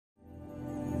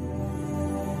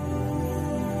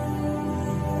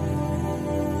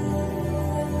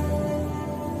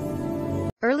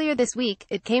Earlier this week,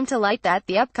 it came to light that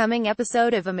the upcoming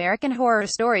episode of American Horror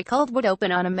Story Cult would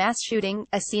open on a mass shooting,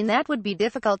 a scene that would be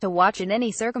difficult to watch in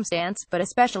any circumstance, but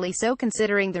especially so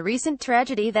considering the recent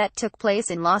tragedy that took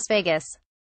place in Las Vegas.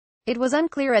 It was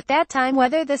unclear at that time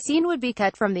whether the scene would be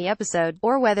cut from the episode,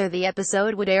 or whether the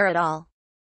episode would air at all.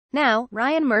 Now,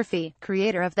 Ryan Murphy,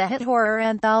 creator of the hit horror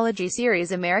anthology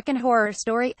series American Horror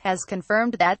Story, has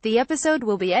confirmed that the episode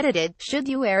will be edited. Should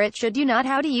you air it? Should you not?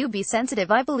 How do you be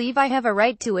sensitive? I believe I have a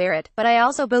right to air it, but I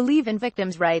also believe in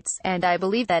victims' rights, and I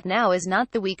believe that now is not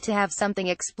the week to have something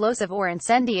explosive or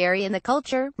incendiary in the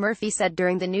culture, Murphy said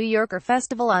during the New Yorker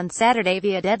Festival on Saturday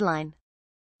via Deadline.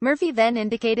 Murphy then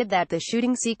indicated that the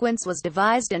shooting sequence was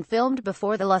devised and filmed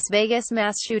before the Las Vegas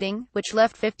mass shooting, which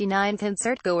left 59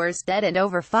 concertgoers dead and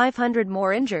over 500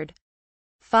 more injured.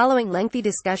 Following lengthy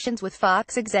discussions with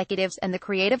Fox executives and the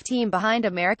creative team behind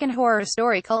American Horror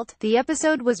Story Cult, the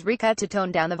episode was recut to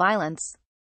tone down the violence.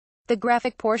 The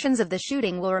graphic portions of the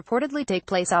shooting will reportedly take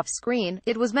place off-screen.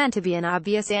 It was meant to be an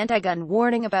obvious anti-gun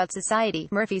warning about society,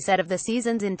 Murphy said of the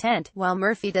season's intent. While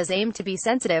Murphy does aim to be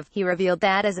sensitive, he revealed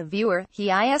that as a viewer, he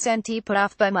isn't put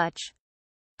off by much.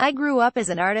 I grew up as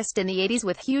an artist in the 80s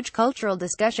with huge cultural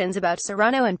discussions about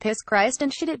Serrano and Piss Christ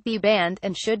and should it be banned,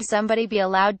 and should somebody be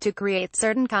allowed to create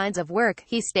certain kinds of work,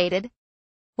 he stated.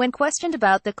 When questioned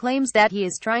about the claims that he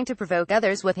is trying to provoke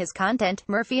others with his content,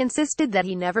 Murphy insisted that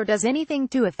he never does anything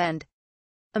to offend.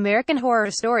 American Horror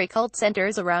Story Cult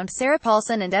centers around Sarah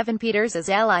Paulson and Evan Peters as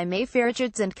Ally Mae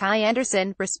Richards and Kai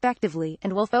Anderson, respectively,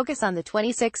 and will focus on the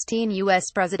 2016 U.S.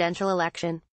 presidential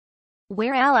election,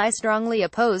 where Ally strongly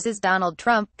opposes Donald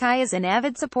Trump. Kai is an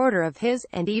avid supporter of his,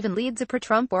 and even leads a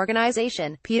pro-Trump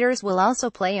organization. Peters will also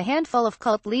play a handful of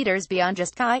cult leaders beyond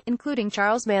just Kai, including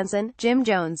Charles Manson, Jim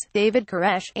Jones, David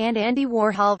Koresh, and Andy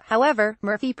Warhol. However,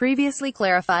 Murphy previously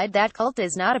clarified that Cult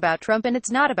is not about Trump and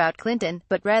it's not about Clinton,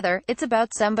 but rather, it's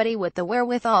about somebody with the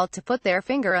wherewithal to put their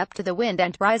finger up to the wind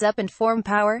and rise up and form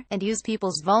power, and use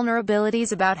people's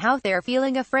vulnerabilities about how they're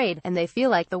feeling afraid, and they feel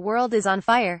like the world is on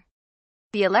fire.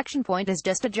 The election point is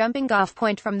just a jumping-off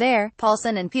point from there.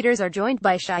 Paulson and Peters are joined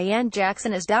by Cheyenne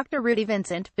Jackson as Dr. Rudy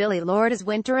Vincent, Billy Lord as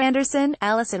Winter Anderson,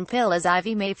 Allison Pill as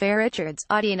Ivy Mae Richards,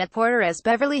 Audionette Porter as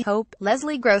Beverly Hope,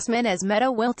 Leslie Grossman as Meadow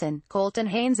Wilton, Colton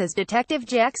Haynes as Detective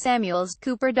Jack Samuels,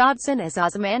 Cooper Dodson as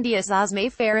Ozymandias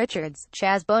Osmay Richards,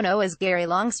 Chaz Bono as Gary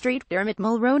Longstreet, Dermot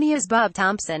Mulroney as Bob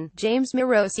Thompson, James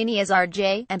Mirosini as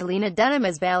RJ, and Lena Dunham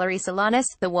as Valerie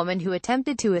Solanas, the woman who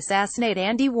attempted to assassinate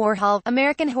Andy Warhol.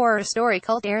 American Horror Story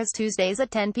Cult airs Tuesdays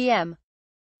at 10 p.m.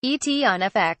 ET on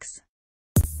FX.